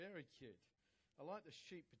very cute. I like the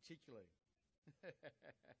sheep particularly.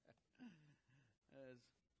 As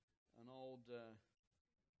an old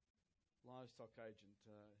livestock agent,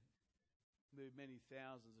 moved many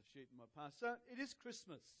thousands of sheep in my past. So it is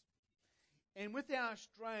Christmas. And with our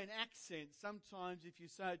Australian accent, sometimes if you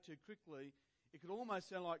say it too quickly, it could almost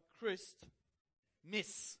sound like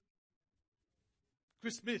Christ-miss.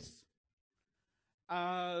 Christmas.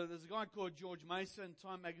 There's a guy called George Mason.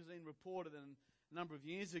 Time magazine reported a number of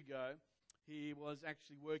years ago, he was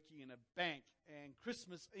actually working in a bank, and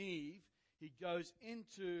Christmas Eve, he goes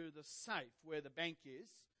into the safe where the bank is,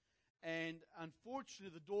 and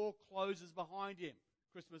unfortunately the door closes behind him.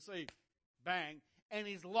 Christmas Eve, bang, and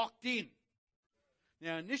he's locked in.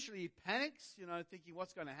 Now initially he panics, thinking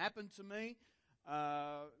what's going to happen to me,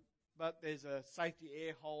 but there's a safety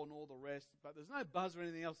air hole and all the rest, but there's no buzz or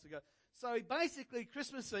anything else to go. So he basically,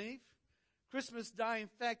 Christmas Eve, Christmas Day, in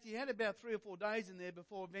fact, he had about 3 or 4 days in there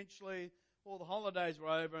before eventually all the holidays were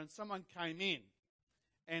over and someone came in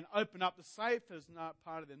and opened up the safe as not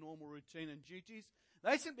part of their normal routine and duties.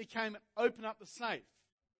 They simply came and opened up the safe.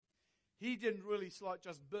 He didn't really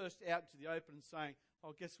just burst out to the open and saying,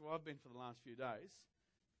 oh, guess where I've been for the last few days?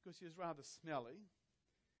 Because he was rather smelly.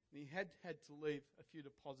 And he had to leave a few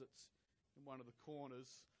deposits in one of the corners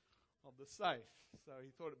of the safe. So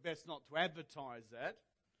he thought it best not to advertise that.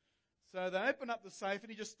 So they opened up the safe and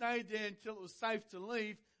he just stayed there until it was safe to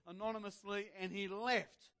leave anonymously, and he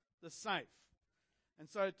left the safe. And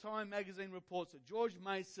so Time magazine reports that George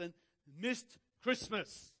Mason missed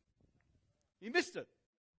Christmas. He missed it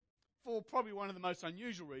for probably one of the most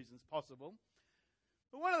unusual reasons possible.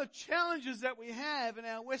 But one of the challenges that we have in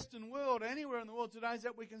our Western world, anywhere in the world today, is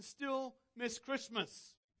that we can still miss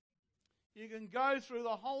Christmas. You can go through the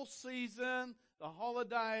whole season, the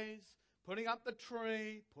holidays, putting up the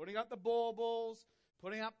tree, putting up the baubles,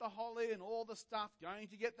 putting up the holly and all the stuff, going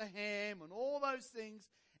to get the ham and all those things,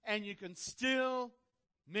 and you can still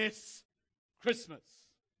miss Christmas.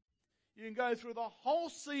 You can go through the whole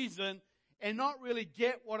season and not really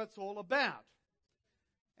get what it's all about.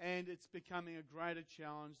 And it's becoming a greater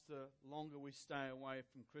challenge the longer we stay away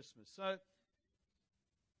from Christmas. So,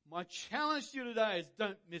 my challenge to you today is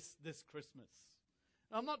don't miss this Christmas.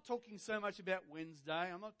 Now, I'm not talking so much about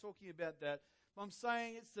Wednesday. I'm not talking about that. But I'm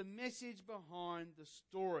saying it's the message behind the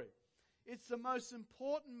story. It's the most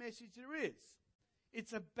important message there is.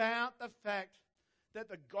 It's about the fact that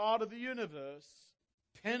the God of the universe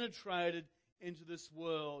penetrated into this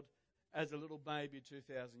world as a little baby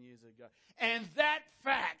 2,000 years ago. And that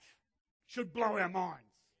fact should blow our minds.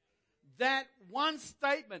 That one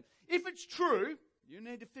statement, if it's true, you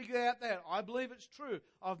need to figure out that. I believe it's true.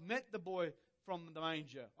 I've met the boy from the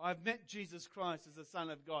manger. I've met Jesus Christ as the Son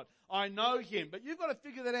of God. I know Him. But you've got to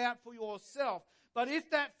figure that out for yourself. But if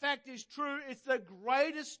that fact is true, it's the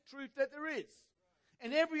greatest truth that there is.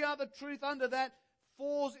 And every other truth under that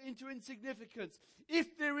falls into insignificance.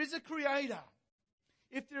 If there is a creator,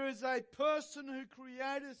 if there is a person who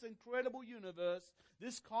created this incredible universe,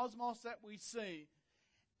 this cosmos that we see,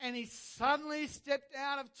 and He suddenly stepped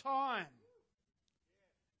out of time,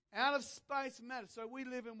 out of space and matter. So we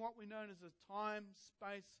live in what we know as a time,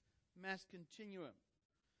 space, mass continuum.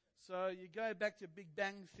 So you go back to Big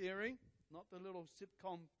Bang Theory, not the little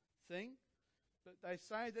sitcom thing, but they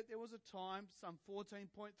say that there was a time, some 14.3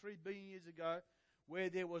 billion years ago, where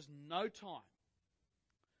there was no time,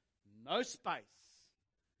 no space,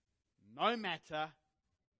 no matter,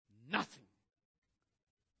 nothing.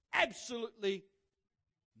 Absolutely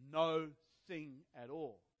no thing at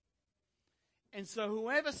all. And so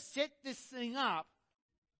whoever set this thing up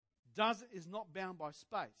is not bound by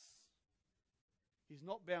space. He's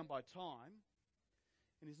not bound by time.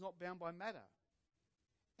 And he's not bound by matter.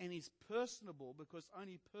 And he's personable because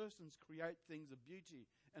only persons create things of beauty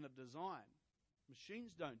and of design.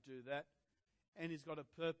 Machines don't do that. And he's got a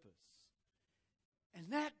purpose.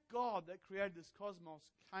 And that God that created this cosmos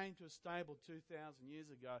came to a stable 2,000 years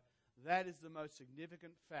ago. That is the most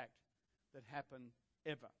significant fact that happened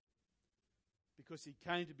ever. Because He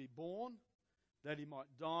came to be born, that He might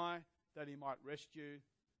die, that He might rescue,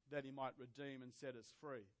 that He might redeem and set us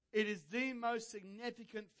free. It is the most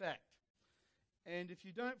significant fact. And if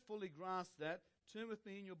you don't fully grasp that, turn with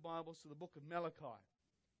me in your Bibles to the book of Malachi.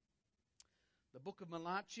 The book of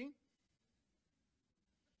Malachi.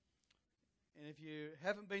 And if you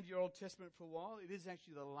haven't been to your Old Testament for a while, it is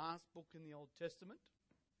actually the last book in the Old Testament.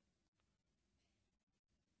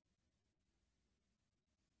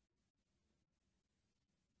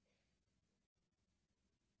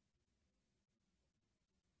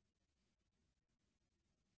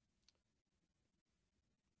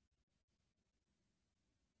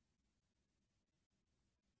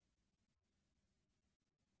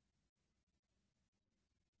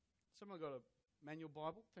 Someone got a manual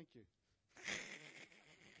Bible? Thank you.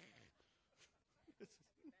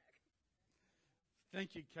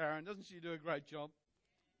 Thank you, Karen. Doesn't she do a great job?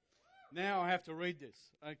 Now I have to read this.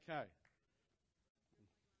 Okay.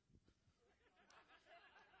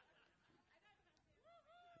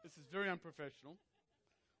 This is very unprofessional.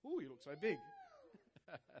 Oh, you look so big.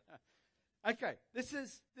 Okay, this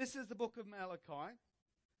is the book of Malachi.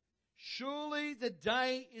 Surely the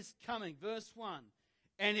day is coming, verse 1,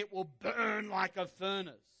 and it will burn like a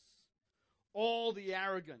furnace. All the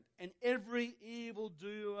arrogant and every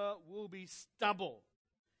evildoer will be stubble.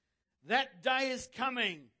 That day is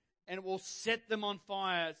coming, and it will set them on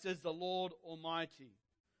fire, says the Lord Almighty.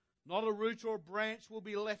 Not a root or a branch will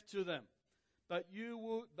be left to them. But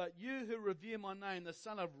you who revere my name, the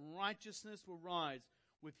Son of Righteousness, will rise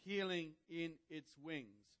with healing in its wings.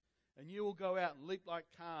 And you will go out and leap like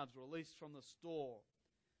calves released from the store.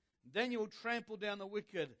 Then you will trample down the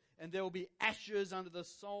wicked, and there will be ashes under the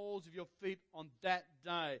soles of your feet on that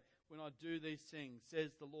day when I do these things,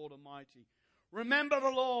 says the Lord Almighty. Remember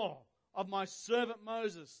the law of my servant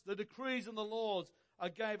Moses, the decrees and the laws I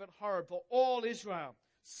gave at Horeb for all Israel.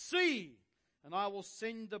 See, and I will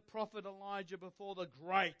send the prophet Elijah before the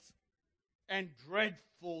great and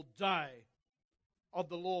dreadful day of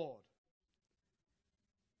the Lord.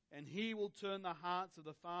 And he will turn the hearts of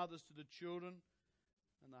the fathers to the children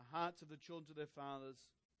and the hearts of the children to their fathers,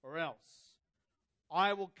 or else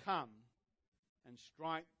I will come and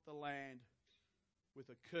strike the land with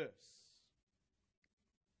a curse.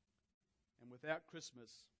 And without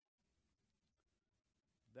Christmas,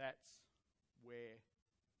 that's where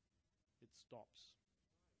it stops.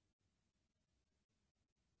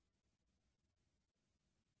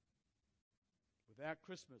 Without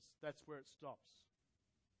Christmas, that's where it stops.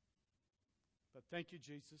 But thank you,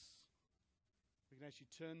 Jesus. We can actually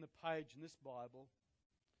turn the page in this Bible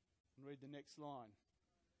and read the next line.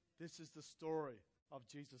 This is the story of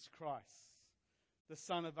Jesus Christ, the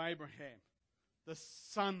son of Abraham, the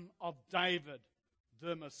son of David,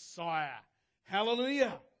 the Messiah.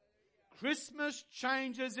 Hallelujah. Christmas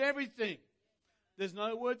changes everything. There's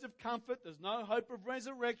no words of comfort. There's no hope of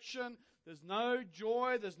resurrection. There's no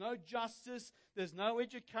joy. There's no justice. There's no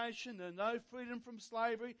education. There's no freedom from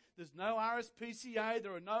slavery. There's no RSPCA.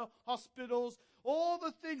 There are no hospitals. All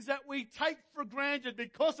the things that we take for granted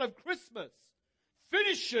because of Christmas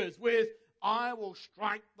finishes with, I will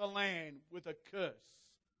strike the land with a curse.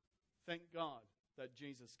 Thank God that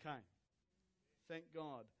Jesus came. Thank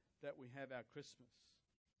God that we have our Christmas.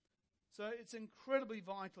 So it's incredibly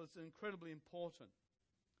vital, it's incredibly important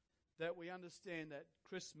that we understand that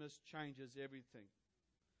Christmas changes everything.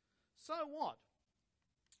 So what?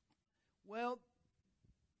 Well,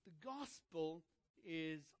 the gospel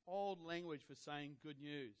is old language for saying good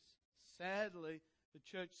news. Sadly, the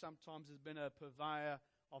church sometimes has been a purveyor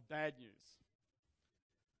of bad news.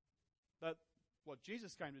 But what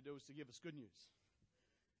Jesus came to do was to give us good news.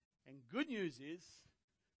 And good news is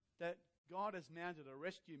that God has mounted a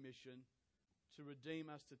rescue mission to redeem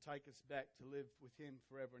us, to take us back to live with Him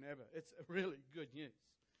forever and ever. It's really good news.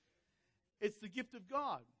 It's the gift of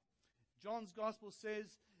God. John's Gospel says,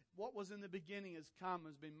 what was in the beginning has come,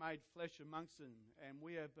 has been made flesh amongst them, and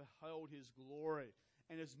we have beheld His glory.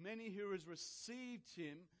 And as many who has received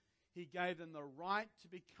Him, He gave them the right to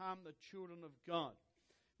become the children of God.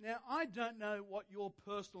 Now, I don't know what your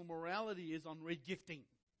personal morality is on regifting.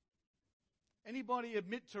 Anybody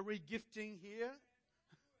admit to regifting here?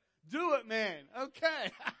 Do it, man.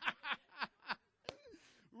 Okay.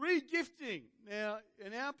 Regifting. Now,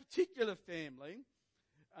 in our particular family,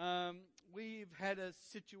 we've had a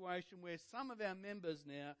situation where some of our members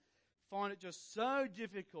now find it just so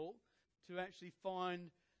difficult to actually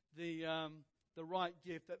find the right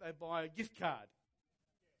gift that they buy a gift card.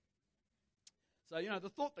 So, the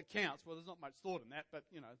thought that counts, well, there's not much thought in that, but,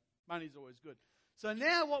 money's always good. So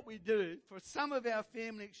now what we do for some of our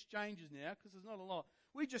family exchanges now, because there's not a lot,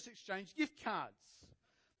 we just exchange gift cards.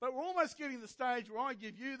 But we're almost getting to the stage where I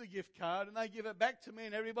give you the gift card and they give it back to me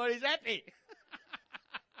and everybody's happy.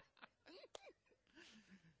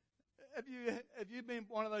 Have you been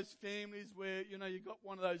one of those families where, you got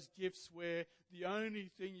one of those gifts where the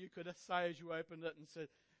only thing you could say as you opened it and said,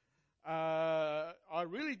 I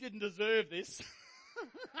really didn't deserve this.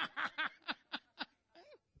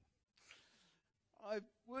 I've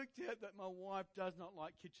worked out that my wife does not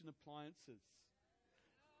like kitchen appliances.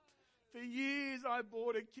 For years I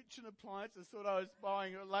bought a kitchen appliance and thought I was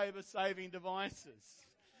buying labour-saving devices.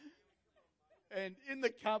 And in the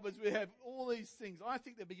cupboards we have all these things. I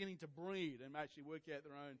think they're beginning to breed and actually work out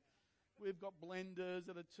their own. We've got blenders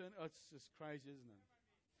that are turning. Oh, it's just crazy, isn't it?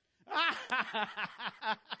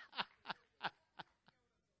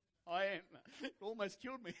 I am. It almost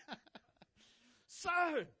killed me.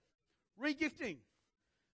 So, regifting.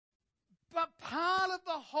 But part of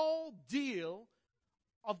the whole deal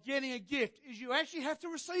of getting a gift is you actually have to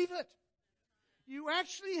receive it. You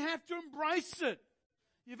actually have to embrace it.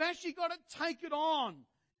 You've actually got to take it on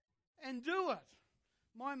and do it.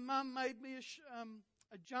 My mum made me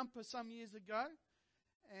a jumper some years ago,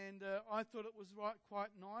 and I thought it was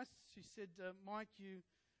quite nice. She said, Mike,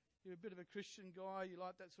 you're a bit of a Christian guy, you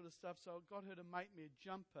like that sort of stuff, so I got her to make me a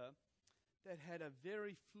jumper that had a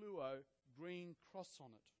very fluo green cross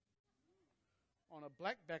on it, on a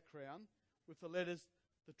black background with the letters,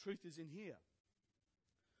 "The truth is in here."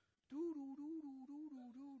 You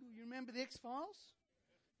remember the X-Files?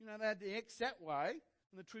 You know, they had the X that way,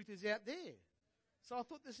 and the truth is out there. So I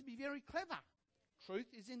thought this would be very clever.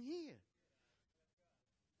 Truth is in here.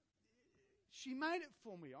 She made it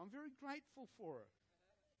for me. I'm very grateful for her.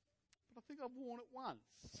 But I think I've worn it once.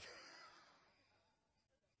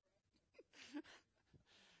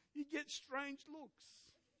 You get strange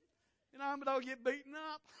looks. You know, but I'll get beaten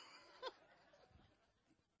up.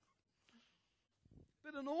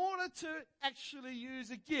 But in order to actually use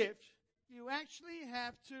a gift, you actually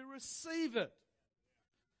have to receive it.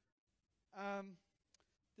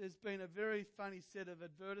 There's been a very funny set of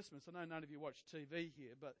advertisements. I know none of you watch TV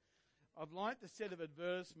here, but I've liked the set of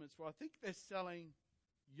advertisements where I think they're selling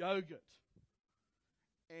yogurt.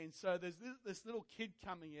 And so there's this little kid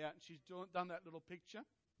coming out, and she's done that little picture.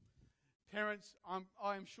 Parents,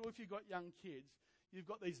 I am sure if you've got young kids, you've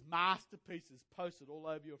got these masterpieces posted all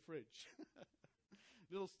over your fridge.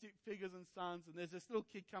 Little stick figures and sons, and there's this little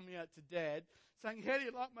kid coming out to Dad saying, "How do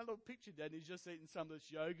you like my little picture, Dad?" And he's just eating some of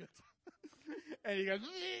this yogurt. And he goes,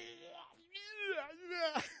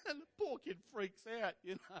 and the poor kid freaks out,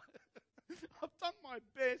 you know. I've done my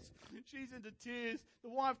best. She's into tears. The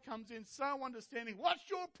wife comes in so understanding. "What's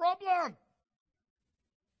your problem?"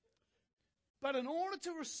 But in order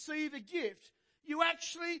to receive a gift, you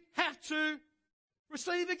actually have to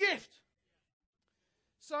receive a gift.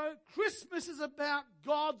 So Christmas is about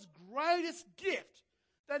God's greatest gift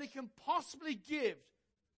that He can possibly give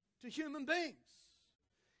to human beings.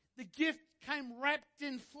 The gift came wrapped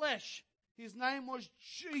in flesh. His name was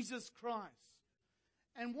Jesus Christ.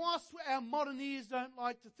 And whilst our modern ears don't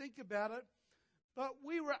like to think about it, but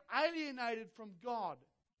we were alienated from God.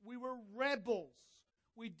 We were rebels.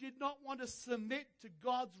 We did not want to submit to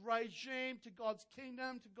God's regime, to God's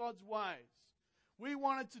kingdom, to God's ways. We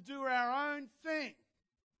wanted to do our own thing.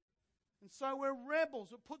 And so we're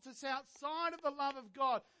rebels. It puts us outside of the love of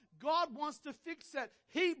God. God wants to fix that.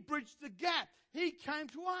 He bridged the gap. He came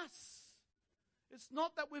to us. It's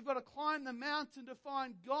not that we've got to climb the mountain to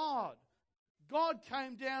find God. God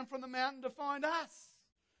came down from the mountain to find us.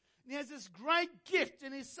 And He has this great gift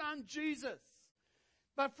in His Son, Jesus.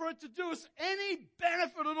 But for it to do us any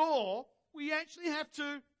benefit at all, we actually have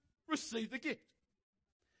to receive the gift.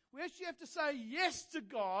 We actually have to say yes to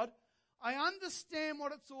God. I understand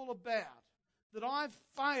what it's all about, that I've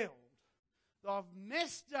failed, that I've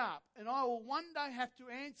messed up, and I will one day have to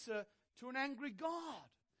answer to an angry God.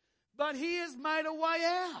 But He has made a way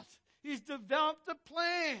out. He's developed a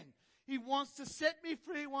plan. He wants to set me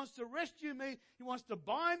free. He wants to rescue me. He wants to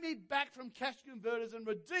buy me back from cash converters and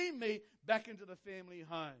redeem me back into the family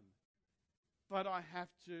home. But I have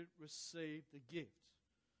to receive the gift.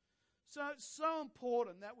 So it's so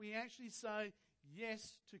important that we actually say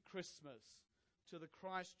yes to Christmas, to the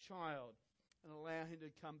Christ child, and allow Him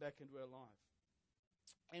to come back into our life.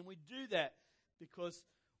 And we do that because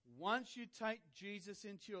once you take Jesus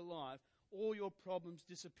into your life, all your problems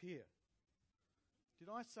disappear. Did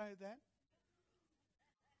I say that?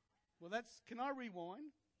 Well, can I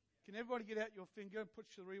rewind? Can everybody get out your finger and push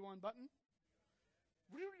the rewind button?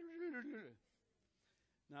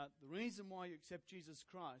 Now, the reason why you accept Jesus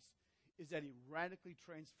Christ is that He radically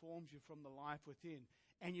transforms you from the life within.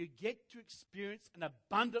 And you get to experience an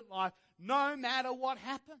abundant life no matter what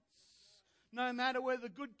happens. No matter where the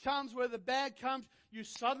good comes, where the bad comes, you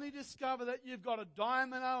suddenly discover that you've got a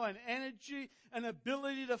dynamo, an energy, an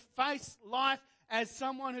ability to face life as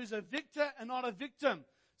someone who's a victor and not a victim.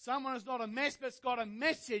 Someone who's not a mess but's got a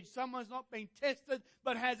message. Someone's not been tested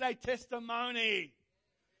but has a testimony.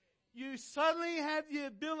 You suddenly have the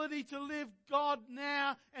ability to live God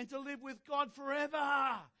now and to live with God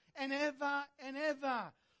forever and ever and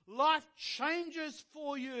ever. Life changes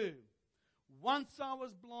for you. Once I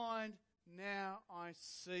was blind, now I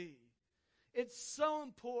see. It's so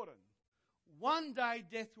important. One day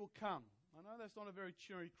death will come. I know that's not a very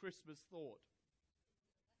cheery Christmas thought.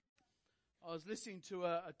 I was listening to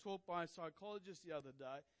a talk by a psychologist the other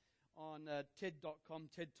day on TED.com,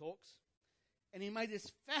 TED Talks. And he made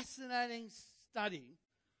this fascinating study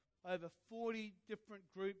over 40 different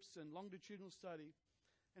groups and longitudinal study.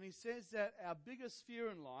 And he says that our biggest fear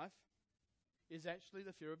in life is actually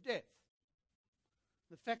the fear of death.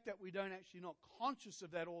 The fact that we don't actually not conscious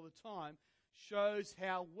of that all the time shows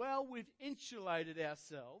how well we've insulated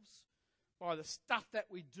ourselves by the stuff that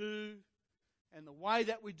we do and the way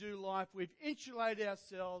that we do life. We've insulated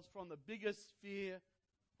ourselves from the biggest fear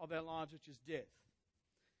of our lives, which is death.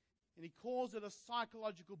 And he calls it a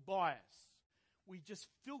psychological bias. We just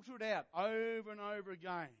filter it out over and over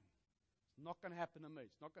again. It's not going to happen to me.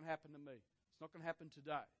 It's not going to happen to me. It's not going to happen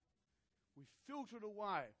today. We filter it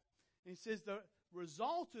away. And he says the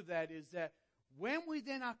result of that is that when we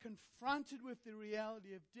then are confronted with the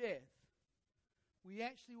reality of death, we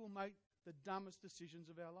actually will make the dumbest decisions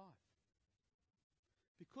of our life.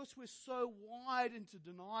 Because we're so wide into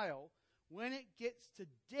denial, when it gets to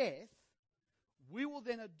death, we will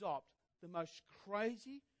then adopt the most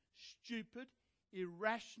crazy, stupid,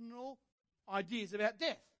 irrational ideas about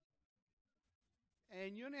death.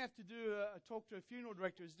 And you only have to talk to a funeral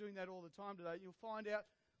director who's doing that all the time today. You'll find out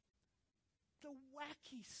the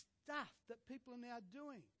wacky stuff that people are now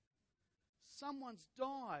doing. Someone's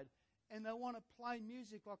died and they want to play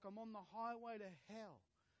music like I'm on the highway to hell.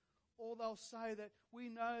 Or they'll say that we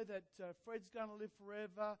know that Fred's going to live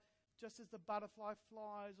forever, just as the butterfly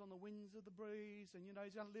flies on the wings of the breeze, and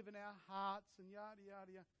he's going to live in our hearts, and yada,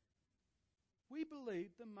 yada, yada. We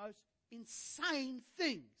believe the most insane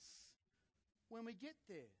things when we get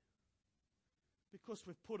there because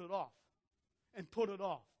we've put it off and put it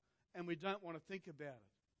off, and we don't want to think about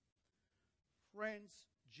it. Friends,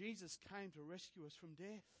 Jesus came to rescue us from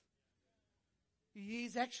death. He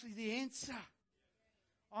is actually the answer.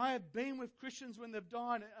 I have been with Christians when they've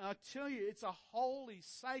died, and I tell you, it's a holy,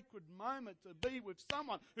 sacred moment to be with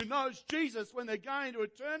someone who knows Jesus when they're going to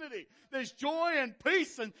eternity. There's joy and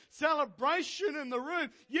peace and celebration in the room.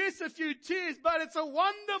 Yes, a few tears, but it's a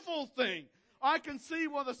wonderful thing. I can see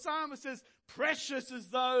why the psalmist says, precious is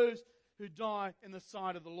those who die in the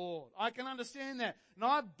sight of the Lord. I can understand that. And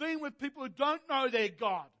I've been with people who don't know their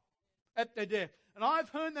God at their death. And I've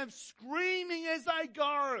heard them screaming as they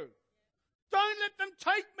go. Don't let them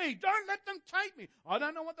take me. Don't let them take me. I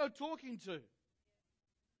don't know what they're talking to.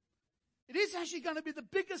 It is actually going to be the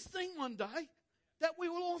biggest thing one day that we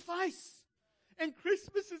will all face. And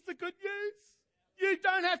Christmas is the good news. You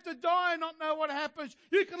don't have to die and not know what happens.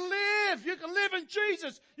 You can live. You can live in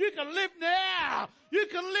Jesus. You can live now. You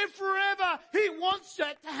can live forever. He wants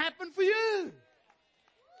that to happen for you.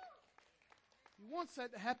 He wants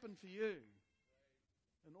that to happen for you.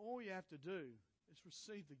 And all you have to do is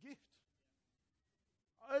receive the gift.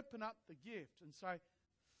 Open up the gift and say,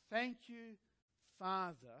 thank you,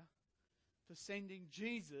 Father, for sending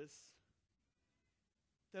Jesus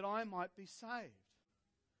that I might be saved.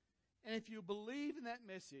 And if you believe in that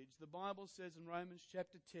message, the Bible says in Romans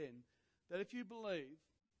chapter 10, that if you believe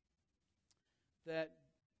that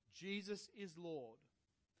Jesus is Lord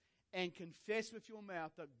and confess with your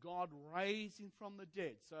mouth that God raised him from the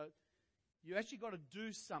dead, so you actually got to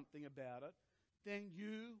do something about it, then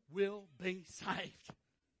you will be saved.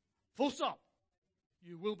 Full stop.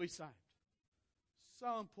 You will be saved.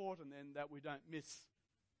 So important then that we don't miss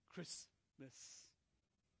Christmas.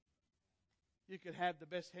 You could have the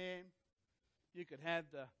best ham. You could have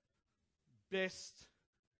the best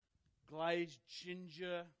glazed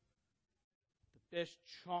ginger, the best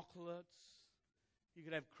chocolates. You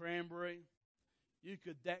could have cranberry. You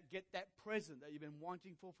could get that present that you've been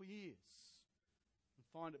wanting for years and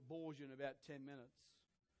find it bores you in about 10 minutes.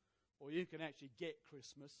 Or you can actually get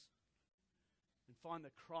Christmas and find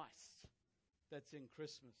the Christ that's in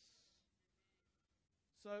Christmas.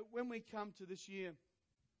 So when we come to this year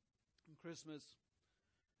in Christmas,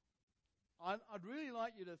 I'd really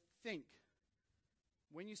like you to think,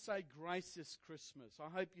 when you say grace this Christmas, I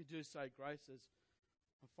hope you do say graces.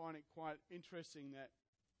 I find it quite interesting that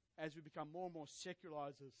as we become more and more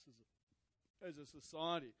secularized as a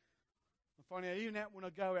society, I find out even out when I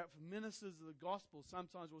go out for ministers of the gospel,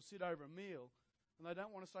 sometimes we'll sit over a meal and they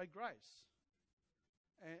don't want to say grace.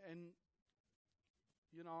 And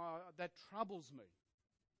that troubles me.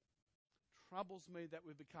 Troubles me that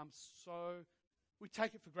we've become we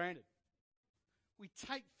take it for granted. We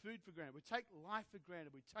take food for granted. We take life for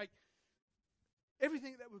granted. We take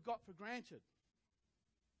everything that we've got for granted.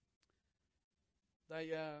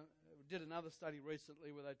 They did another study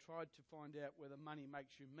recently where they tried to find out whether money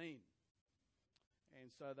makes you mean.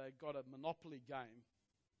 And so they got a Monopoly game.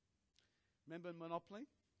 Remember Monopoly?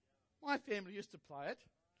 My family used to play it,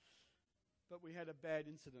 but we had a bad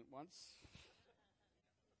incident once.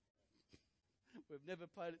 We've never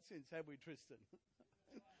played it since, have we, Tristan?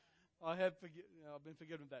 I've been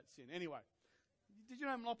forgiven of that sin. Anyway, did you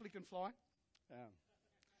know Monopoly can fly?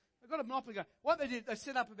 They've got a Monopoly going. What they did, they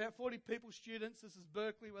set up about 40 people, students. This is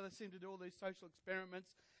Berkeley, where they seem to do all these social experiments.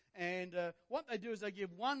 And what they do is they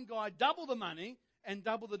give one guy double the money and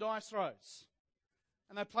double the dice throws.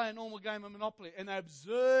 And they play a normal game of Monopoly. And they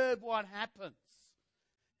observe what happens.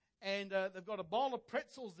 And they've got a bowl of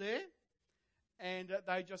pretzels there. And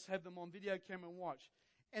they just have them on video camera and watch.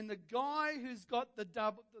 And the guy who's got the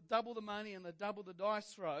double the money and the double the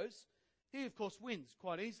dice throws, he of course wins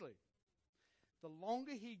quite easily. The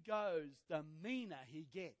longer he goes, the meaner he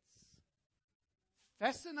gets.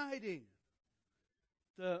 Fascinating.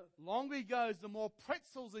 The longer he goes, the more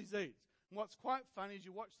pretzels he eats. And what's quite funny is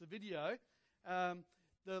you watch the video,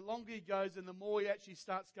 the longer he goes and the more he actually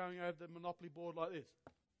starts going over the Monopoly board like this.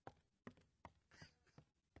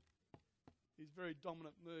 His very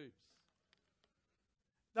dominant moves.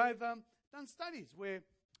 They've done studies where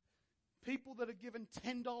people that are given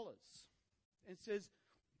 $10 and says,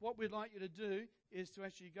 what we'd like you to do is to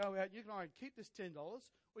actually go out, you can either keep this $10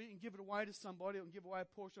 or you can give it away to somebody or give away a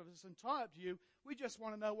portion of it. It's entirely up to you. We just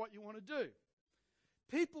want to know what you want to do.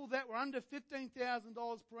 People that were under $15,000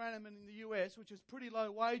 per annum in the US, which is pretty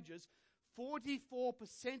low wages,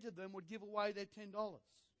 44% of them would give away their $10.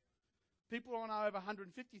 People on over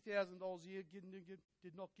 $150,000 a year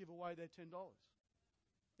did not give away their $10.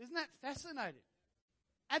 Isn't that fascinating?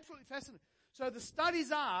 Absolutely fascinating. So the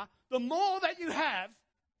studies are, the more that you have,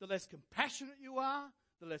 the less compassionate you are,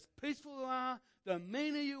 the less peaceful you are, the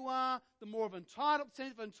meaner you are, the more of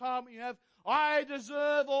sense of entitlement you have. I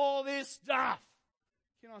deserve all this stuff.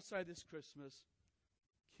 Can I say this Christmas,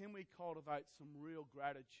 can we cultivate some real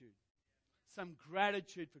gratitude? Some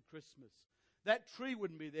gratitude for Christmas. That tree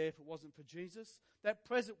wouldn't be there if it wasn't for Jesus. That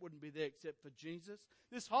present wouldn't be there except for Jesus.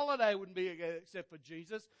 This holiday wouldn't be there except for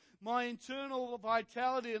Jesus. My internal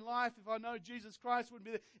vitality in life, if I know Jesus Christ, wouldn't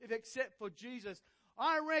be there if except for Jesus.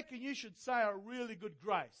 I reckon you should say a really good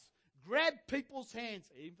grace. Grab people's hands,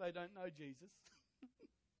 even if they don't know Jesus.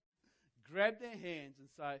 Grab their hands and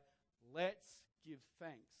say, let's give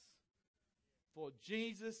thanks. For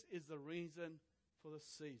Jesus is the reason for the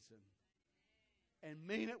season. And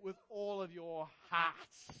mean it with all of your heart.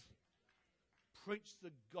 Preach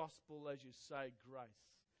the gospel as you say grace.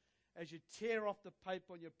 As you tear off the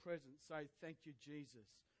paper on your present, say thank you, Jesus.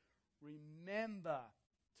 Remember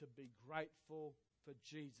to be grateful for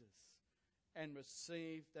Jesus and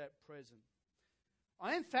receive that present.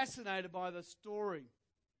 I am fascinated by the story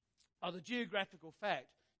of the geographical fact.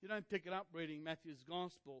 You don't pick it up reading Matthew's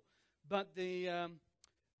gospel, but the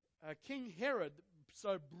King Herod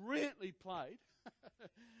so brilliantly played,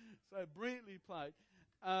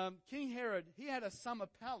 King Herod, he had a summer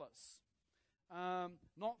palace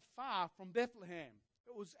not far from Bethlehem.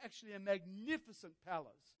 It was actually a magnificent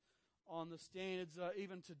palace. On the standards,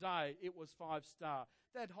 even today, it was 5-star.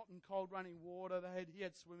 They had hot and cold running water. He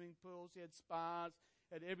had swimming pools. He had spas.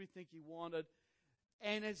 He had everything he wanted.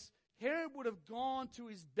 And as Herod would have gone to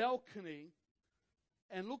his balcony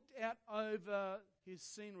and looked out over his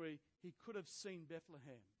scenery, he could have seen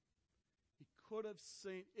Bethlehem. He could have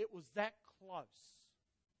seen, it was that close.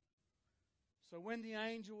 So when the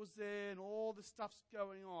angel was there and all the stuff's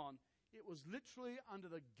going on, it was literally under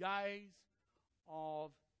the gaze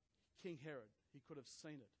of King Herod. He could have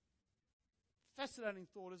seen it. Fascinating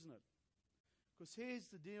thought, isn't it? Because here's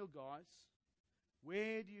the deal, guys.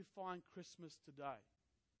 Where do you find Christmas today?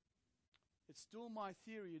 It's still my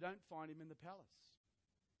theory you don't find him in the palace.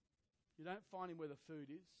 You don't find him where the food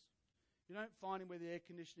is. You don't find him where the air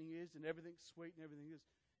conditioning is and everything's sweet and everything is.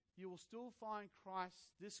 You will still find Christ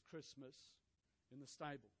this Christmas in the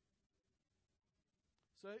stable.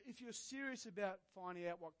 So if you're serious about finding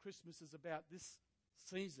out what Christmas is about this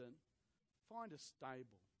season, find a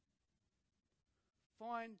stable.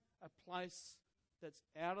 Find a place that's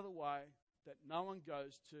out of the way, that no one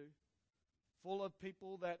goes to, full of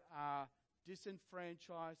people that are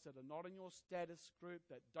disenfranchised, that are not in your status group,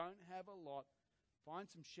 that don't have a lot. Find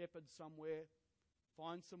some shepherds somewhere.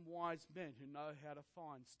 Find some wise men who know how to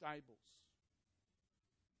find stables.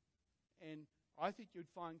 And I think you'd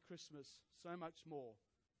find Christmas so much more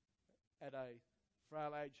at a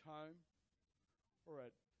frail age home or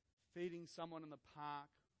at feeding someone in the park,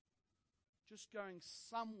 just going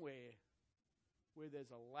somewhere where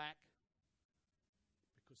there's a lack,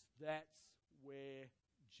 because that's where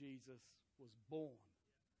Jesus was born,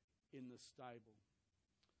 in the stable.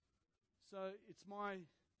 So it's my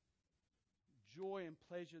joy and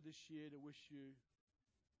pleasure this year to wish you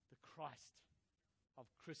the Christ of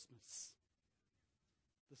Christmas.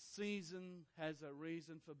 The season has a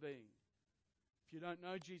reason for being. If you don't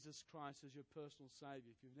know Jesus Christ as your personal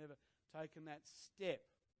Savior, if you've never taken that step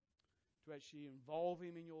to actually involve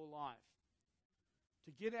Him in your life,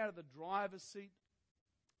 to get out of the driver's seat,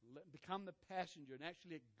 become the passenger, and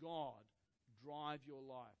actually let God drive your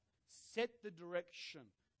life. Set the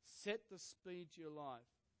direction. Set the speed to your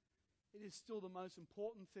life. It is still the most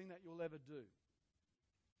important thing that you'll ever do.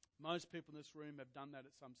 Most people in this room have done that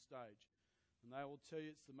at some stage. And they will tell you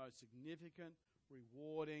it's the most significant,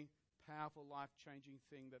 rewarding, powerful, life-changing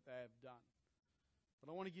thing that they have done.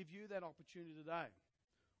 But I want to give you that opportunity today.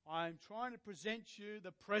 I'm trying to present you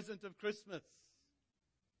the present of Christmas.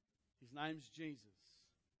 His name's Jesus.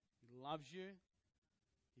 He loves you.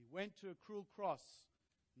 He went to a cruel cross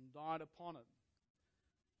and died upon it,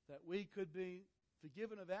 that we could be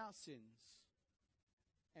forgiven of our sins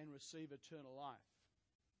and receive eternal life.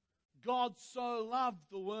 God so loved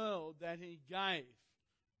the world that He gave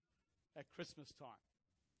at Christmas time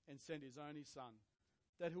and sent His only Son,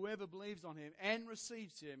 that whoever believes on Him and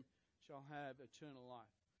receives Him shall have eternal life.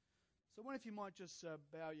 So what if you might just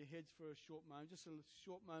bow your heads for a short moment, just a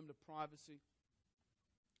short moment of privacy.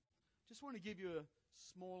 Just want to give you a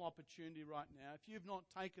small opportunity right now. If you've not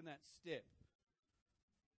taken that step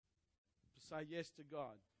to say yes to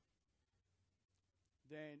God,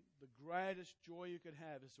 then the greatest joy you could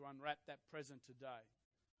have is to unwrap that present today.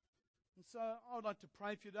 And so I would like to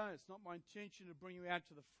pray for you today. It's not my intention to bring you out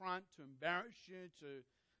to the front, to embarrass you, to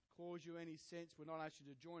cause you any sense. We're not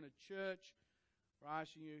asking you to join a church. We're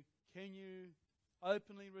asking you, can you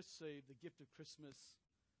openly receive the gift of Christmas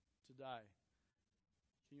today?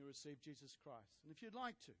 Can you receive Jesus Christ? And if you'd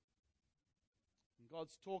like to, and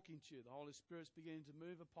God's talking to you, the Holy Spirit's beginning to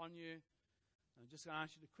move upon you, and I'm just going to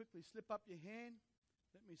ask you to quickly slip up your hand.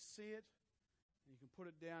 Let me see it. And you can put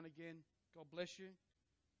it down again. God bless you.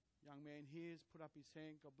 Young man here has put up his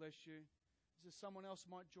hand. God bless you. Is there someone else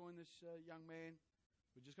who might join this young man?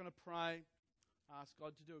 We're just going to pray. Ask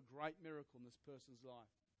God to do a great miracle in this person's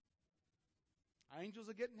life. Angels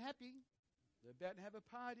are getting happy. They're about to have a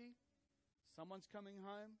party. Someone's coming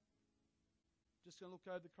home. Just going to look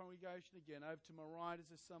over the congregation again. Over to my right,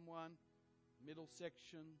 is there someone? Middle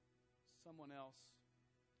section. Someone else.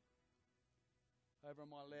 Over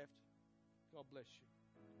on my left. God bless you.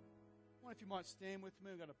 I wonder if you might stand with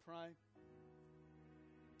me. We're going to pray.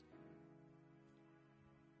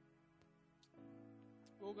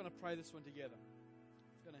 We're all going to pray this one together.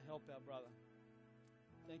 It's going to help our brother.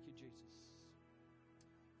 Thank you, Jesus.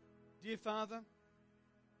 Dear Father,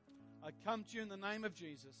 I come to you in the name of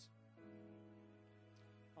Jesus.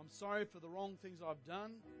 I'm sorry for the wrong things I've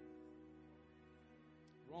done,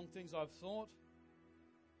 wrong things I've thought.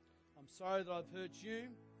 I'm sorry that I've hurt you,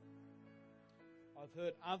 I've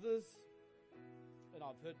hurt others, and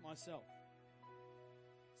I've hurt myself.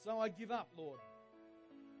 So I give up, Lord.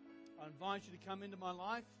 I invite you to come into my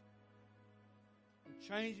life and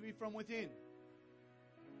change me from within.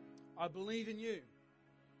 I believe in you,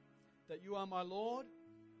 that you are my Lord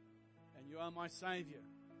and you are my Savior.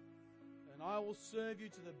 And I will serve you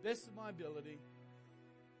to the best of my ability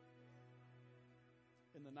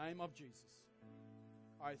in the name of Jesus.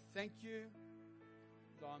 I thank you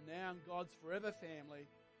that I'm now in God's forever family.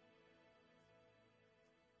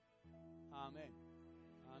 Amen.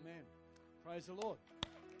 Amen. Praise the Lord.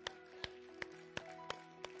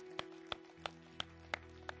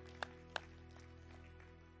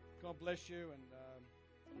 God bless you, and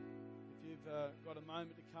if you've got a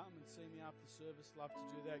moment to come and see me after the service, love to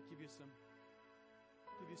do that. Give you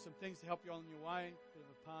some things to help you on your way, a bit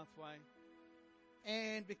of a pathway.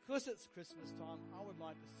 And because it's Christmas time, I would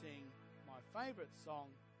like to sing my favourite song,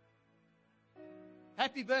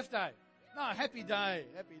 Happy Birthday. No, Happy Day.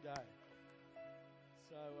 Happy Day.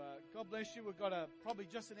 So God bless you. We've got probably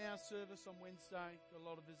just an hour service on Wednesday. Got a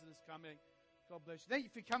lot of visitors coming. God bless you. Thank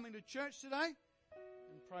you for coming to church today,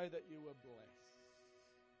 and pray that you were blessed.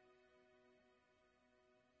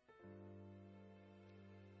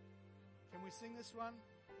 Can we sing this one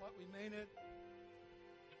like we mean it?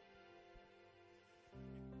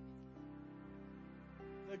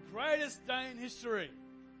 The greatest day in history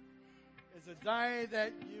is the day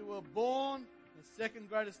that you were born. The second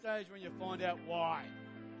greatest day is when you find out why.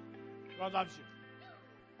 God loves you.